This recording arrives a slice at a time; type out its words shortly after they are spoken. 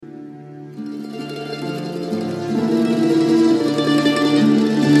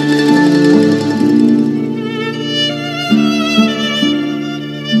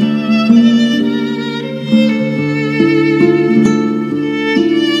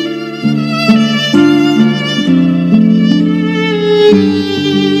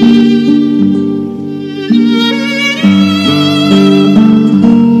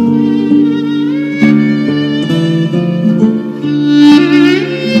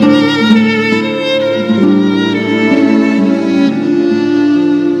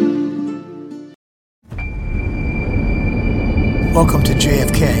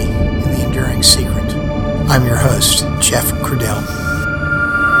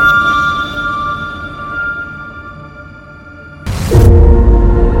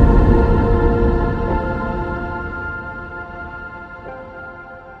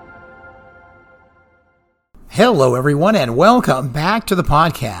Hello, everyone, and welcome back to the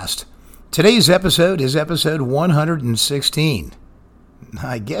podcast. Today's episode is episode 116.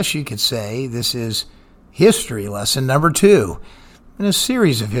 I guess you could say this is history lesson number 2 in a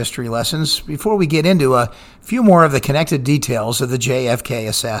series of history lessons before we get into a few more of the connected details of the JFK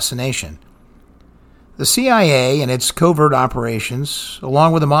assassination. The CIA and its covert operations,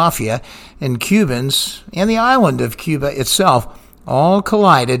 along with the Mafia and Cubans and the island of Cuba itself, all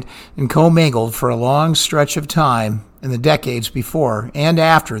collided and commingled for a long stretch of time in the decades before and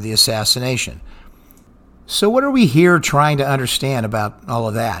after the assassination. So what are we here trying to understand about all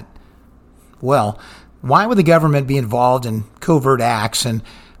of that? Well, why would the government be involved in covert acts, and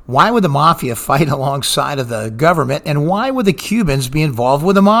why would the Mafia fight alongside of the government, and why would the Cubans be involved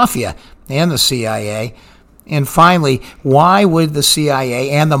with the Mafia and the CIA? And finally, why would the CIA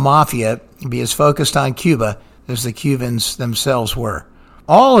and the Mafia be as focused on Cuba as the Cubans themselves were?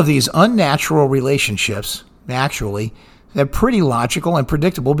 All of these unnatural relationships, actually, have pretty logical and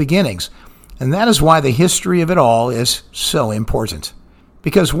predictable beginnings. And that is why the history of it all is so important.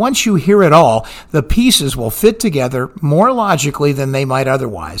 Because once you hear it all, the pieces will fit together more logically than they might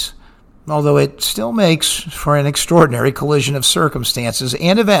otherwise. Although it still makes for an extraordinary collision of circumstances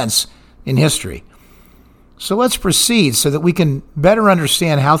and events in history. So let's proceed so that we can better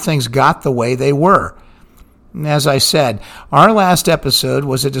understand how things got the way they were. As I said, our last episode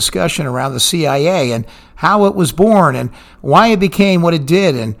was a discussion around the CIA and how it was born and why it became what it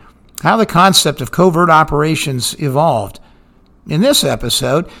did and how the concept of covert operations evolved. In this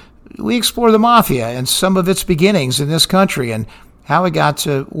episode, we explore the Mafia and some of its beginnings in this country and how it got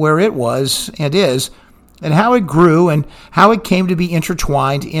to where it was and is, and how it grew and how it came to be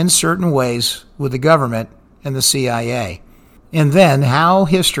intertwined in certain ways with the government and the CIA. And then how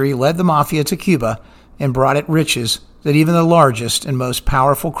history led the Mafia to Cuba and brought it riches that even the largest and most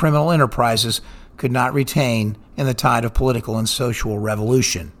powerful criminal enterprises could not retain in the tide of political and social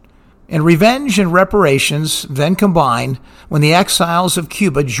revolution. And revenge and reparations then combined when the exiles of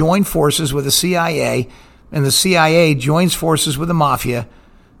Cuba joined forces with the CIA, and the CIA joins forces with the Mafia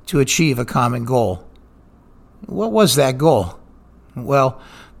to achieve a common goal. What was that goal? Well,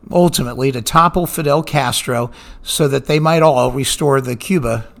 ultimately to topple Fidel Castro so that they might all restore the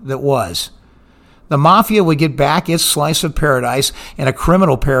Cuba that was. The Mafia would get back its slice of paradise, and a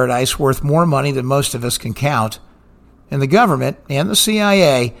criminal paradise worth more money than most of us can count. And the government and the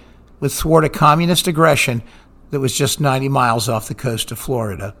CIA would thwart a communist aggression that was just 90 miles off the coast of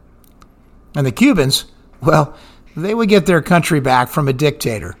Florida. And the Cubans, well, they would get their country back from a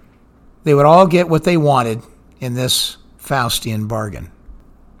dictator. They would all get what they wanted in this Faustian bargain.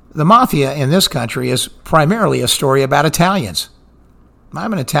 The Mafia in this country is primarily a story about Italians.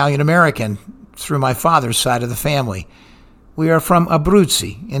 I'm an Italian-American through my father's side of the family. We are from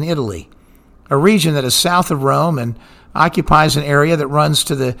Abruzzi in Italy, a region that is south of Rome and occupies an area that runs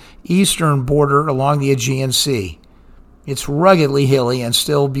to the eastern border along the Aegean Sea. It's ruggedly hilly and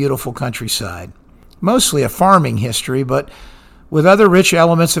still beautiful countryside. Mostly a farming history, but with other rich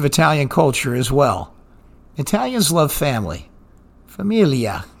elements of Italian culture as well. Italians love family.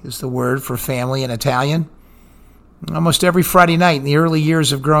 Familia is the word for family in Italian. Almost every Friday night in the early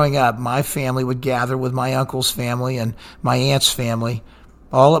years of growing up, my family would gather with my uncle's family and my aunt's family,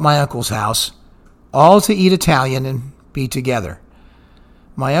 all at my uncle's house, all to eat Italian and be together.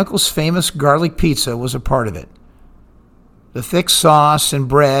 My uncle's famous garlic pizza was a part of it. The thick sauce and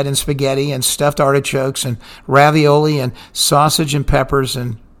bread and spaghetti and stuffed artichokes and ravioli and sausage and peppers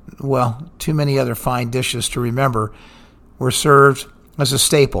and, well, too many other fine dishes to remember were served as a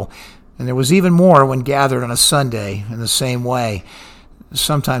staple. And there was even more when gathered on a Sunday in the same way,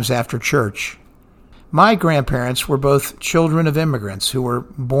 sometimes after church. My grandparents were both children of immigrants who were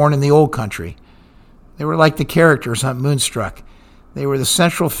born in the old country. They were like the characters on Moonstruck. They were the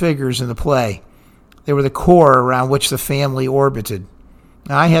central figures in the play. They were the core around which the family orbited.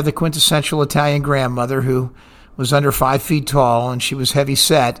 I had the quintessential Italian grandmother who was under 5 feet tall, and she was heavy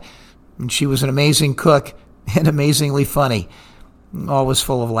set, and she was an amazing cook and amazingly funny, always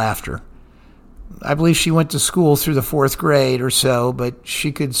full of laughter. I believe she went to school through the 4th grade or so, but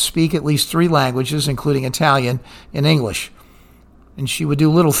she could speak at least 3 languages, including Italian and English. And she would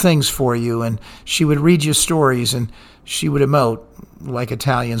do little things for you, and she would read you stories, and she would emote like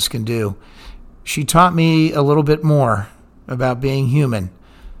Italians can do. She taught me a little bit more about being human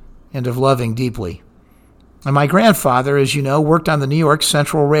and of loving deeply. And my grandfather, as you know, worked on the New York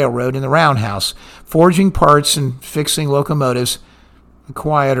Central Railroad in the roundhouse, forging parts and fixing locomotives. A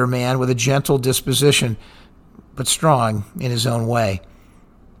quieter man with a gentle disposition, but strong in his own way.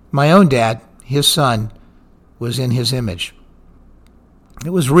 My own dad, his son, was in his image.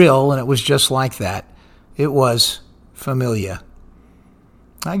 It was real, and it was just like that. it was Famiglia.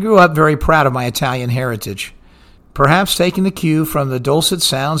 I grew up very proud of my Italian heritage, perhaps taking the cue from the dulcet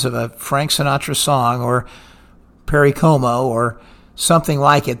sounds of a Frank Sinatra song or Perry Como or something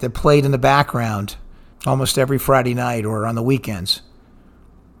like it that played in the background almost every Friday night or on the weekends.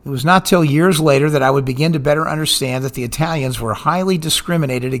 It was not till years later that I would begin to better understand that the Italians were highly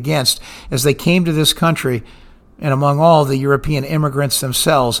discriminated against as they came to this country, and among all the European immigrants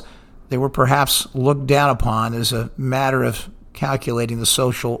themselves, they were perhaps looked down upon as a matter of calculating the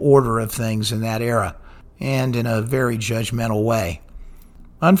social order of things in that era, and in a very judgmental way.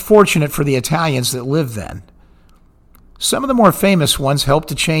 Unfortunate for the Italians that lived then. Some of the more famous ones helped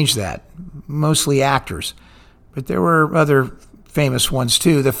to change that, mostly actors, but there were other famous ones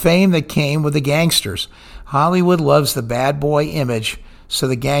too. The fame that came with the gangsters. Hollywood loves the bad boy image, so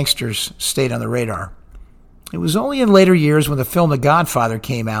the gangsters stayed on the radar. It was only in later years when the film The Godfather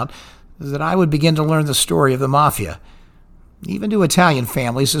came out that I would begin to learn the story of the mafia. Even to Italian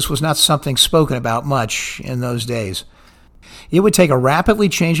families, this was not something spoken about much in those days. It would take a rapidly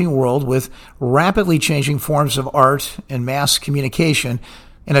changing world with rapidly changing forms of art and mass communication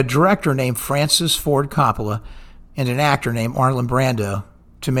and a director named Francis Ford Coppola and an actor named Marlon Brando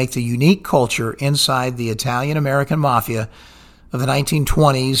to make the unique culture inside the Italian-American mafia of the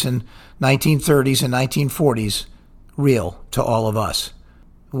 1920s and 1930s and 1940s real to all of us,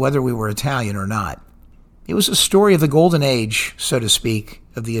 whether we were Italian or not. It was a story of the golden age, so to speak,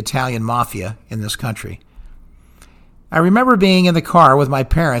 of the Italian mafia in this country. I remember being in the car with my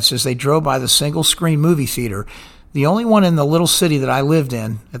parents as they drove by the single-screen movie theater, the only one in the little city that I lived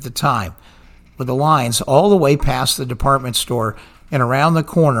in at the time, with the lines all the way past the department store and around the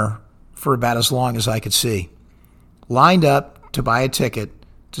corner for about as long as I could see. Lined up to buy a ticket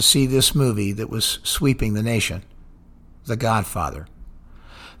to see this movie that was sweeping the nation, The Godfather.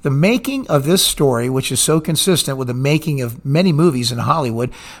 The making of this story, which is so consistent with the making of many movies in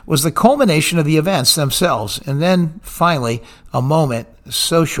Hollywood, was the culmination of the events themselves, and then, finally, a moment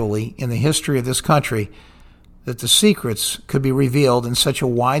socially in the history of this country that the secrets could be revealed in such a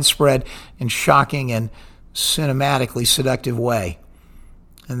widespread and shocking and cinematically seductive way.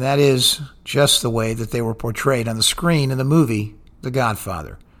 And that is just the way that they were portrayed on the screen in the movie The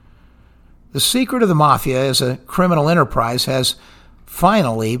Godfather. The secret of the mafia as a criminal enterprise has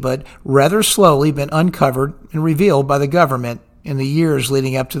finally, but rather slowly, been uncovered and revealed by the government in the years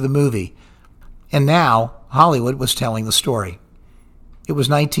leading up to the movie. And now Hollywood was telling the story. It was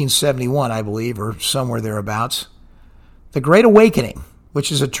 1971, I believe, or somewhere thereabouts. The Great Awakening, which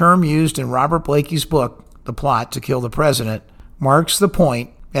is a term used in Robert Blakey's book, The Plot to Kill the President, marks the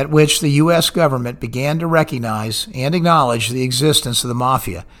point at which the U.S. government began to recognize and acknowledge the existence of the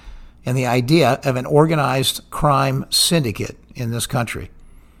mafia and the idea of an organized crime syndicate in this country.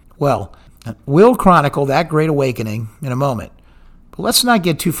 Well, we'll chronicle that Great Awakening in a moment, but let's not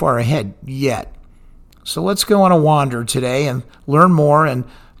get too far ahead yet. So let's go on a wander today and learn more and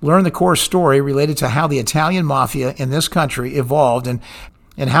learn the core story related to how the Italian mafia in this country evolved and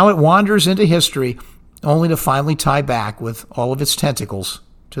how it wanders into history only to finally tie back with all of its tentacles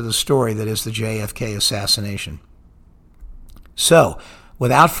to the story that is the JFK assassination. So,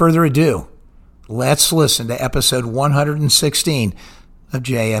 without further ado, let's listen to episode 116 of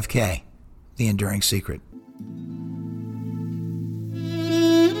JFK, The Enduring Secret.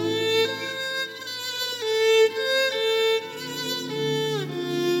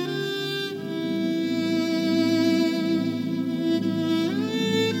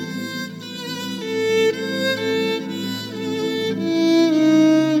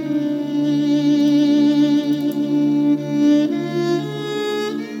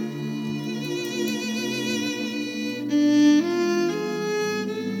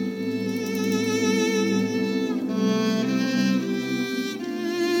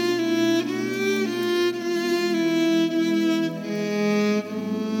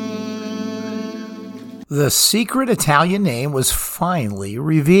 The secret Italian name was finally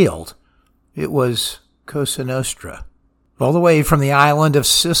revealed. It was Cosa Nostra, all the way from the island of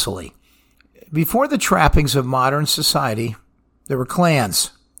Sicily. Before the trappings of modern society, there were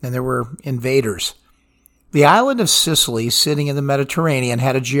clans and there were invaders. The island of Sicily, sitting in the Mediterranean,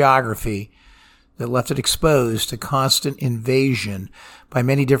 had a geography that left it exposed to constant invasion by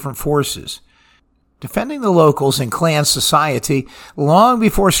many different forces, defending the locals in clan society long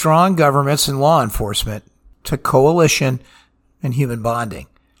before strong governments and law enforcement took coalition and human bonding.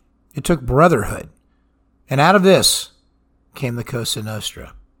 It took brotherhood. And out of this came the Cosa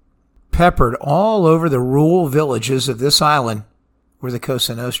Nostra. Peppered all over the rural villages of this island were the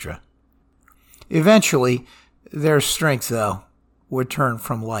Cosa Nostra. Eventually, their strength, though, would turn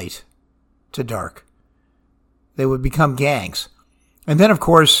from light to dark. they would become gangs. And then, of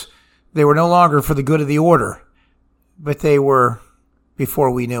course, they were no longer for the good of the order, but they were,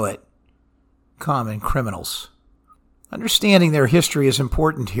 before we knew it, common criminals. Understanding their history is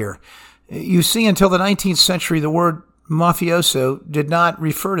important here. You see, until the 19th century, the word mafioso did not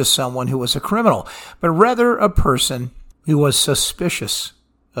refer to someone who was a criminal, but rather a person who was suspicious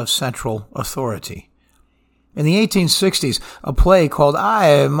of central authority. In the 1860s, a play called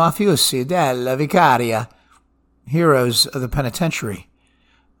I Mafiosi della Vicaria, Heroes of the Penitentiary,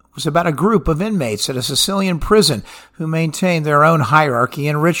 was about a group of inmates at a Sicilian prison who maintained their own hierarchy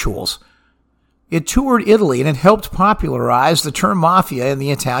and rituals. It toured Italy and it helped popularize the term mafia in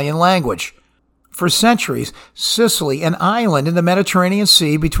the Italian language. For centuries, Sicily, an island in the Mediterranean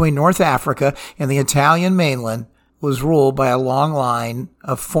Sea between North Africa and the Italian mainland, was ruled by a long line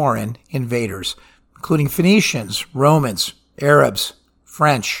of foreign invaders, including Phoenicians, Romans, Arabs,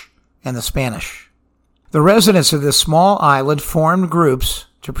 French, and the Spanish. The residents of this small island formed groups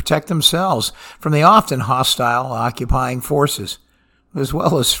to protect themselves from the often hostile occupying forces, as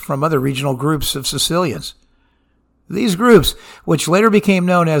well as from other regional groups of Sicilians. These groups, which later became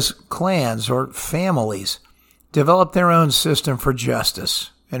known as clans or families, developed their own system for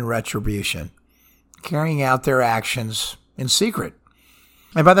justice and retribution, carrying out their actions in secret.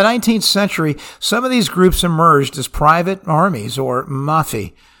 And by the 19th century, some of these groups emerged as private armies or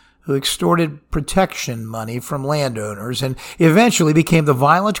mafi, who extorted protection money from landowners and eventually became the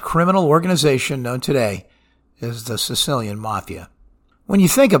violent criminal organization known today as the Sicilian Mafia. When you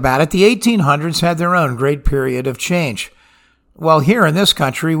think about it, the 1800s had their own great period of change. While here in this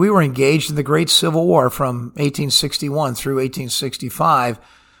country, we were engaged in the Great Civil War from 1861 through 1865,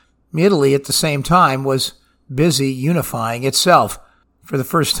 Italy at the same time was busy unifying itself for the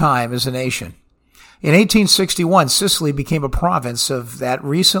first time as a nation. In 1861, Sicily became a province of that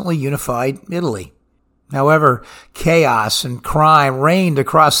recently unified Italy. However, chaos and crime reigned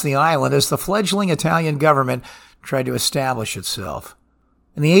across the island as the fledgling Italian government tried to establish itself.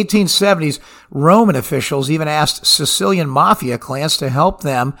 In the 1870s, Roman officials even asked Sicilian mafia clans to help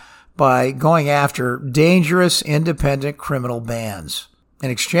them by going after dangerous independent criminal bands.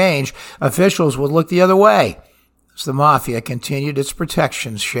 In exchange, officials would look the other way as the mafia continued its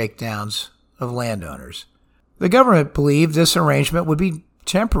protections shakedowns of landowners. The government believed this arrangement would be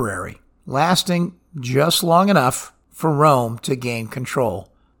temporary, lasting just long enough for Rome to gain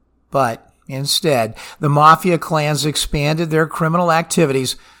control. But instead, the mafia clans expanded their criminal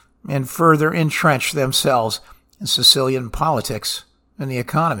activities and further entrenched themselves in Sicilian politics and the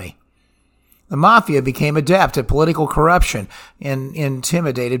economy. The mafia became adept at political corruption and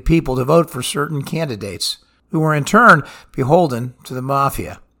intimidated people to vote for certain candidates, who were in turn beholden to the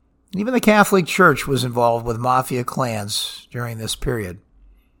mafia. Even the Catholic Church was involved with mafia clans during this period.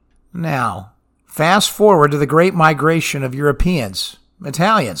 Now, fast forward to the Great Migration of Europeans,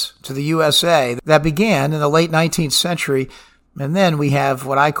 Italians, to the USA that began in the late 19th century, and then we have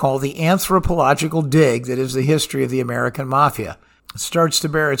what I call the anthropological dig that is the history of the American Mafia. It starts to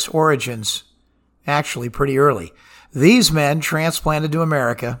bear its origins actually pretty early. These men transplanted to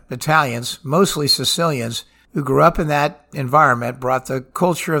America, Italians, mostly Sicilians, who grew up in that environment, brought the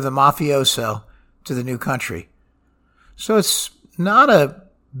culture of the mafioso to the new country. So it's not a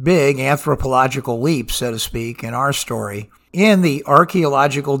big anthropological leap, so to speak, in our story. In the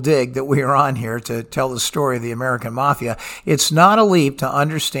archaeological dig that we are on here to tell the story of the American Mafia, it's not a leap to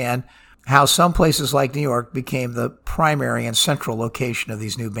understand how some places like New York became the primary and central location of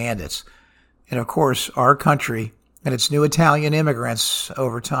these new bandits. And of course, our country and its new Italian immigrants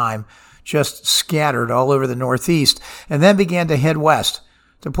over time just scattered all over the Northeast and then began to head west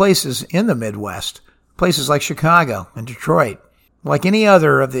to places in the Midwest, places like Chicago and Detroit. Like any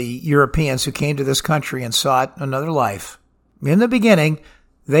other of the Europeans who came to this country and sought another life. In the beginning,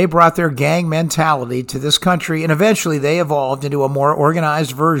 they brought their gang mentality to this country, and eventually they evolved into a more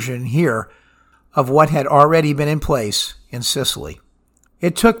organized version here of what had already been in place in Sicily.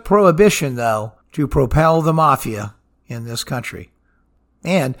 It took prohibition, though, to propel the mafia in this country.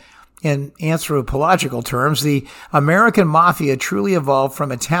 And in anthropological terms, the American Mafia truly evolved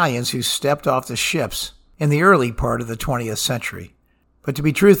from Italians who stepped off the ships in the early part of the 20th century. But to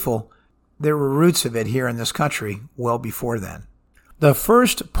be truthful, there were roots of it here in this country well before then. The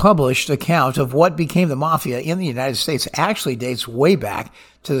first published account of what became the Mafia in the United States actually dates way back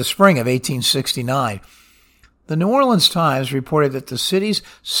to the spring of 1869. The New Orleans Times reported that the city's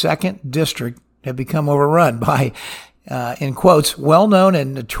 2nd district had become overrun by, in quotes, well-known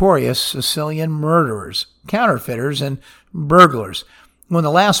and notorious Sicilian murderers, counterfeiters, and burglars, who in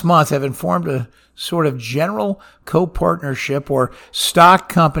the last month have informed a sort of general co-partnership or stock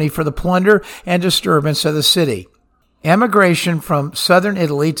company for the plunder and disturbance of the city. Emigration from southern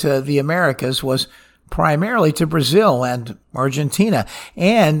Italy to the Americas was primarily to Brazil and Argentina,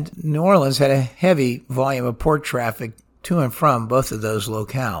 and New Orleans had a heavy volume of port traffic to and from both of those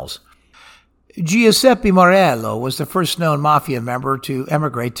locales. Giuseppe Morello was the first known mafia member to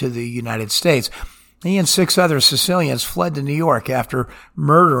emigrate to the United States. He and 6 other Sicilians fled to New York after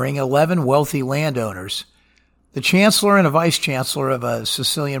murdering 11 wealthy landowners, the chancellor and a vice-chancellor of a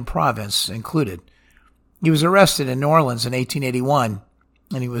Sicilian province included. He was arrested in New Orleans in 1881,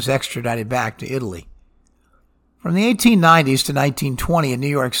 and he was extradited back to Italy. From the 1890s to 1920 in New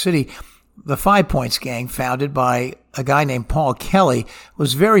York City, the Five Points Gang, founded by a guy named Paul Kelly,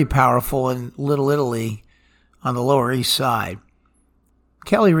 was very powerful in Little Italy on the Lower East Side.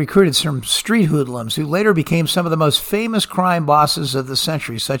 Kelly recruited some street hoodlums who later became some of the most famous crime bosses of the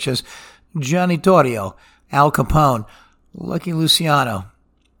century, such as Gianni Torrio, Al Capone, Lucky Luciano,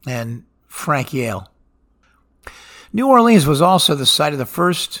 and Frank Yale. New Orleans was also the site of the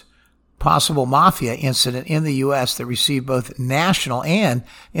first possible mafia incident in the U.S. that received both national and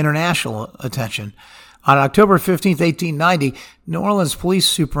international attention. On October 15, 1890, New Orleans Police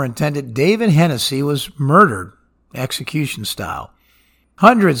Superintendent David Hennessy was murdered, execution style.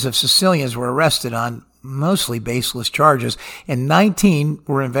 Hundreds of Sicilians were arrested on mostly baseless charges, and 19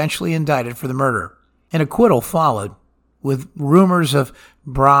 were eventually indicted for the murder. An acquittal followed, with rumors of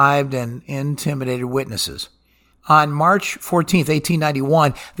bribed and intimidated witnesses. On March 14,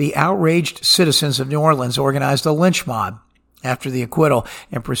 1891, the outraged citizens of New Orleans organized a lynch mob after the acquittal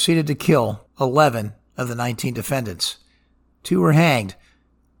and proceeded to kill 11 of the 19 defendants. 2 were hanged,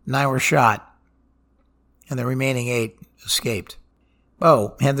 9 were shot, and the remaining 8 escaped.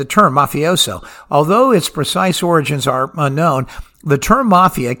 Oh, and the term mafioso. Although its precise origins are unknown, the term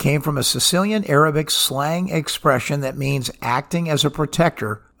mafia came from a Sicilian Arabic slang expression that means acting as a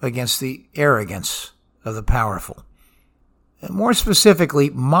protector against the arrogance of the powerful. And more specifically,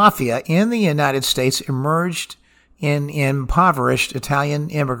 mafia in the United States emerged in impoverished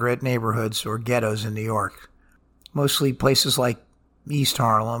Italian immigrant neighborhoods or ghettos in New York, mostly places like East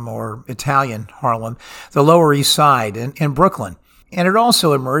Harlem or Italian Harlem, the Lower East Side, and Brooklyn. And it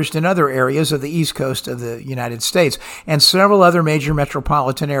also emerged in other areas of the East Coast of the United States and several other major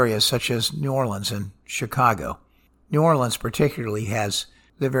metropolitan areas such as New Orleans and Chicago. New Orleans particularly has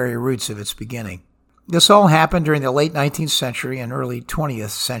the very roots of its beginning. This all happened during the late 19th century and early 20th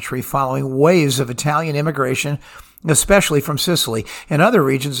century following waves of Italian immigration, especially from Sicily and other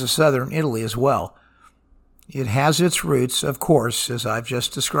regions of southern Italy as well. It has its roots, of course, as I've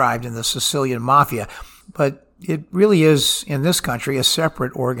just described, in the Sicilian Mafia, but it really is, in this country, a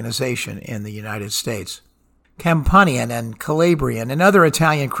separate organization in the United States. Campanian and Calabrian and other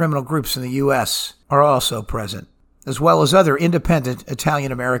Italian criminal groups in the U.S. are also present, as well as other independent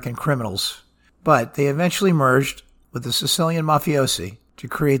Italian-American criminals. But they eventually merged with the Sicilian mafiosi to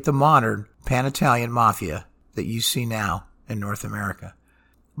create the modern pan-Italian mafia that you see now in North America.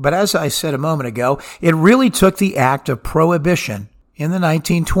 But as I said a moment ago, it really took the act of prohibition in the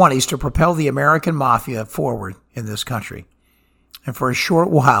 1920s to propel the American mafia forward in this country. And for a short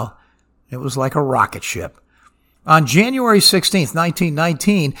while, it was like a rocket ship. On January 16,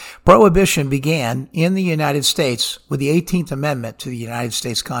 1919, prohibition began in the United States with the 18th Amendment to the United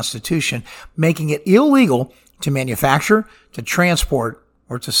States Constitution, making it illegal to manufacture, to transport,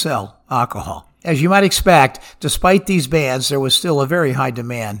 or to sell alcohol. As you might expect, despite these bans, there was still a very high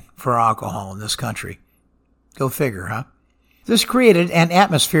demand for alcohol in this country. Go figure, huh? This created an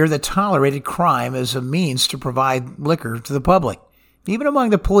atmosphere that tolerated crime as a means to provide liquor to the public, even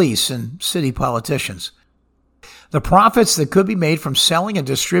among the police and city politicians. The profits that could be made from selling and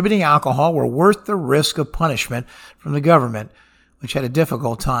distributing alcohol were worth the risk of punishment from the government, which had a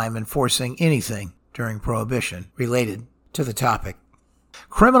difficult time enforcing anything during Prohibition related to the topic.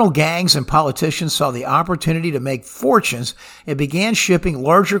 Criminal gangs and politicians saw the opportunity to make fortunes and began shipping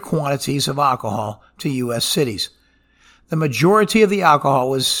larger quantities of alcohol to U.S. cities. The majority of the alcohol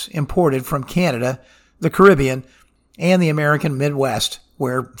was imported from Canada, the Caribbean, and the American Midwest,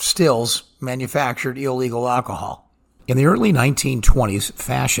 where stills manufactured illegal alcohol. In the early 1920s,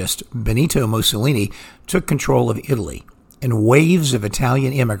 fascist Benito Mussolini took control of Italy, and waves of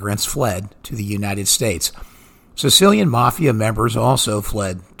Italian immigrants fled to the United States. Sicilian mafia members also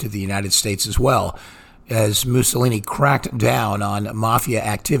fled to the United States as well, as Mussolini cracked down on mafia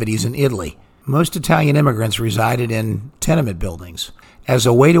activities in Italy. Most Italian immigrants resided in tenement buildings. As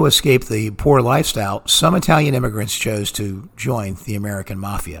a way to escape the poor lifestyle, some Italian immigrants chose to join the American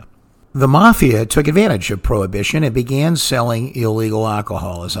mafia. The mafia took advantage of prohibition and began selling illegal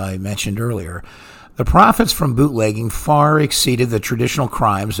alcohol, as I mentioned earlier. The profits from bootlegging far exceeded the traditional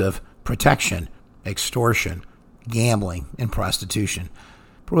crimes of protection, extortion, gambling, and prostitution.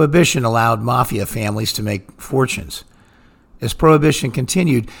 Prohibition allowed mafia families to make fortunes. As Prohibition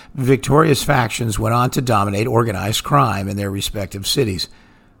continued, victorious factions went on to dominate organized crime in their respective cities,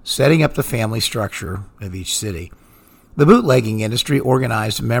 setting up the family structure of each city. The bootlegging industry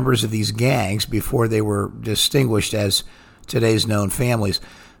organized members of these gangs before they were distinguished as today's known families.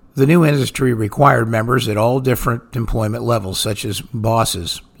 The new industry required members at all different employment levels, such as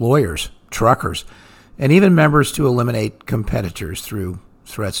bosses, lawyers, truckers, and even members to eliminate competitors through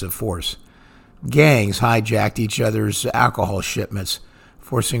threats of force. Gangs hijacked each other's alcohol shipments,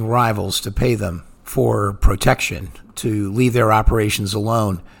 forcing rivals to pay them for protection to leave their operations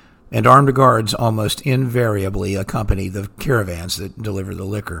alone, and armed guards almost invariably accompany the caravans that deliver the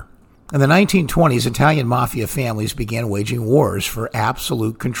liquor. In the 1920s, Italian mafia families began waging wars for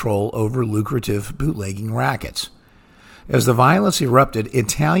absolute control over lucrative bootlegging rackets. As the violence erupted,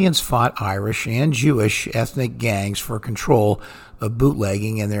 Italians fought Irish and Jewish ethnic gangs for control of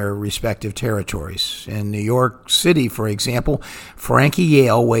bootlegging in their respective territories. In New York City, for example, Frankie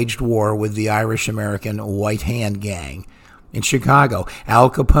Yale waged war with the Irish-American White Hand Gang. In Chicago,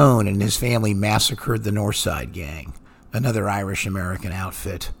 Al Capone and his family massacred the North Side Gang, another Irish-American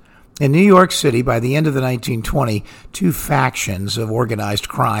outfit. In New York City, by the end of the 1920s, two factions of organized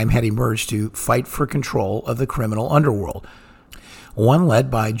crime had emerged to fight for control of the criminal underworld, one led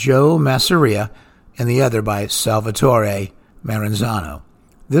by Joe Masseria and the other by Salvatore Maranzano.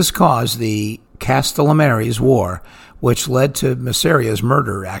 This caused the Castellammari's War, which led to Masseria's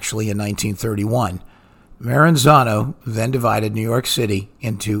murder, actually, in 1931. Maranzano then divided New York City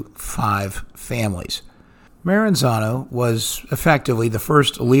into 5 families. Maranzano was effectively the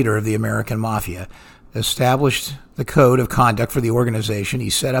first leader of the American Mafia, established the code of conduct for the organization.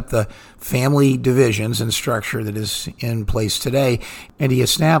 He set up the family divisions and structure that is in place today, and he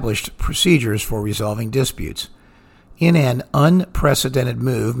established procedures for resolving disputes. In an unprecedented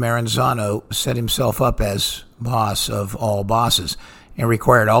move, Maranzano set himself up as boss of all bosses and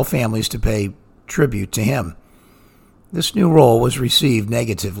required all families to pay tribute to him. This new role was received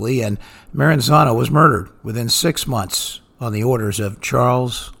negatively, and Maranzano was murdered within 6 months on the orders of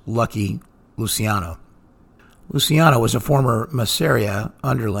Charles Lucky Luciano. Luciano was a former Masseria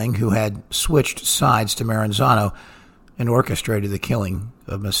underling who had switched sides to Maranzano and orchestrated the killing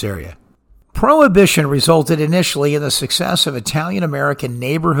of Masseria. Prohibition resulted initially in the success of Italian-American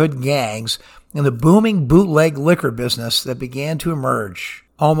neighborhood gangs and the booming bootleg liquor business that began to emerge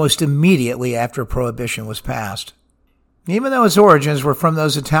almost immediately after Prohibition was passed. Even though its origins were from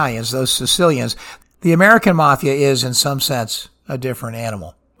those Italians, those Sicilians, the American Mafia is, in some sense, a different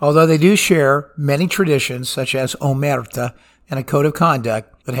animal. Although they do share many traditions, such as omerta and a code of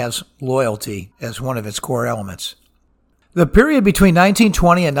conduct that has loyalty as one of its core elements. The period between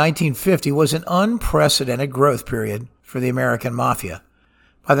 1920 and 1950 was an unprecedented growth period for the American Mafia.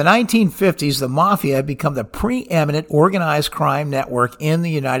 By the 1950s, the Mafia had become the preeminent organized crime network in the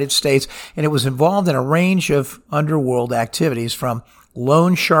United States, and it was involved in a range of underworld activities from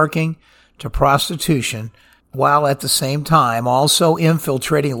loan sharking to prostitution, while at the same time also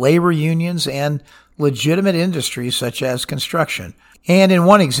infiltrating labor unions and legitimate industries such as construction. And in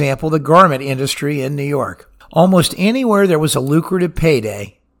one example, the garment industry in New York. Almost anywhere there was a lucrative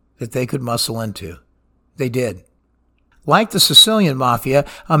payday that they could muscle into, they did. Like the Sicilian Mafia,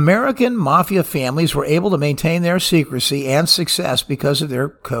 American Mafia families were able to maintain their secrecy and success because of their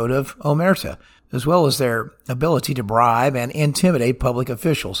code of omerta, as well as their ability to bribe and intimidate public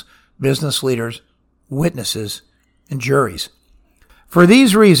officials, business leaders, witnesses, and juries. For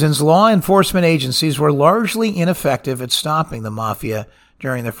these reasons, law enforcement agencies were largely ineffective at stopping the Mafia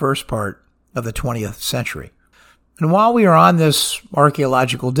during the first part of the 20th century. And while we are on this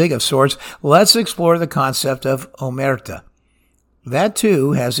archaeological dig of sorts, let's explore the concept of omerta. That,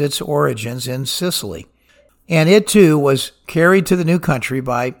 too, has its origins in Sicily, and it, too, was carried to the new country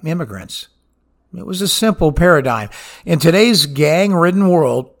by immigrants. It was a simple paradigm. In today's gang-ridden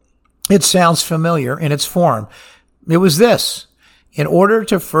world, it sounds familiar in its form. It was this. In order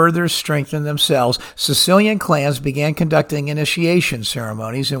to further strengthen themselves, Sicilian clans began conducting initiation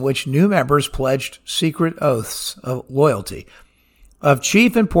ceremonies in which new members pledged secret oaths of loyalty. Of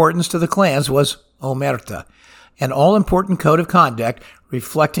chief importance to the clans was omerta, an all-important code of conduct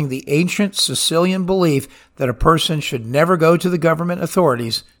reflecting the ancient Sicilian belief that a person should never go to the government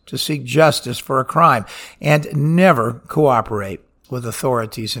authorities to seek justice for a crime and never cooperate with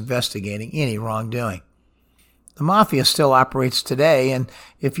authorities investigating any wrongdoing. The mafia still operates today, and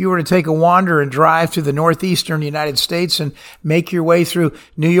if you were to take a wander and drive through the northeastern United States and make your way through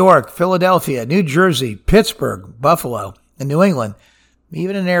New York, Philadelphia, New Jersey, Pittsburgh, Buffalo, and New England,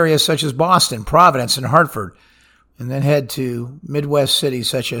 even in areas such as Boston, Providence, and Hartford, and then head to Midwest cities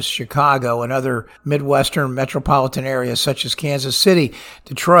such as Chicago and other Midwestern metropolitan areas such as Kansas City,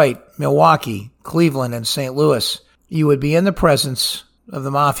 Detroit, Milwaukee, Cleveland, and St. Louis, you would be in the presence of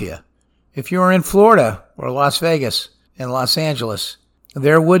the mafia. If you were in Florida or Las Vegas and Los Angeles,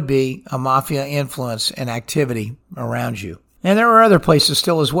 there would be a mafia influence and activity around you. And there are other places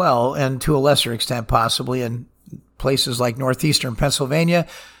still as well, and to a lesser extent possibly in places like northeastern Pennsylvania,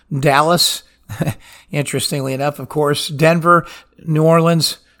 Dallas, interestingly enough, of course, Denver, New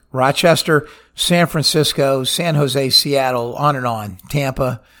Orleans, Rochester, San Francisco, San Jose, Seattle, on,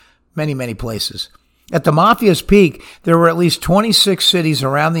 Tampa, many, many places. At the mafia's peak, there were at least 26 cities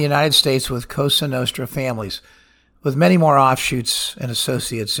around the United States with Cosa Nostra families, with many more offshoots and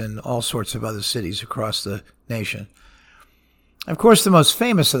associates in all sorts of other cities across the nation. Of course, the most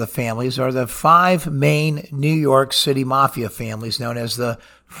famous of the families are the 5 main New York City mafia families known as the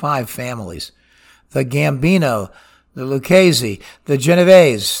Five Families. The Gambino, the Lucchese, the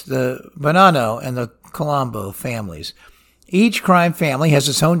Genovese, the Bonanno, and the Colombo families. Each crime family has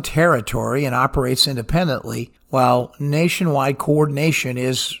its own territory and operates independently, while nationwide coordination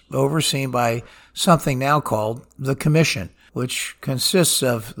is overseen by something now called the Commission, which consists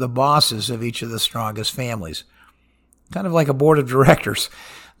of the bosses of each of the strongest families. Kind of like a board of directors.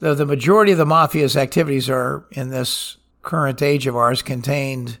 Though the majority of the mafia's activities are, in this current age of ours,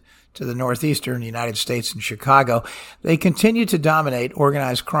 contained to the northeastern United States and Chicago, they continue to dominate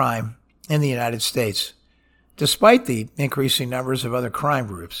organized crime in the United States, despite the increasing numbers of other crime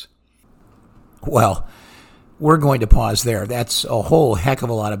groups. Well, we're going to pause there. That's a whole heck of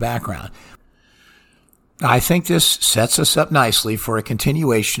a lot of background. I think this sets us up nicely for a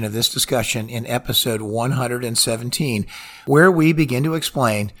continuation of this discussion in episode 117, where we begin to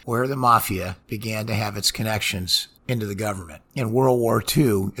explain where the mafia began to have its connections into the government. And World War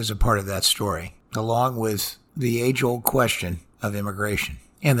II is a part of that story, along with the age-old question of immigration.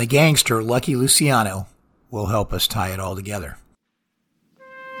 And the gangster Lucky Luciano will help us tie it all together.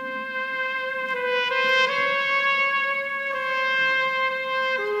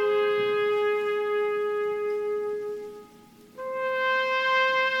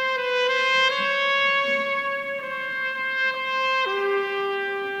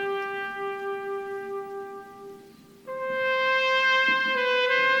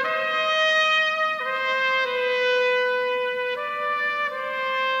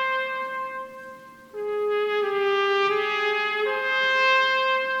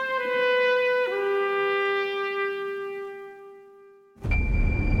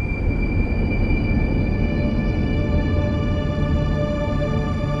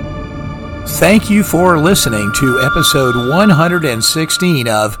 Thank you for listening to episode 116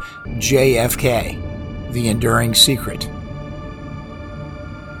 of JFK, The Enduring Secret.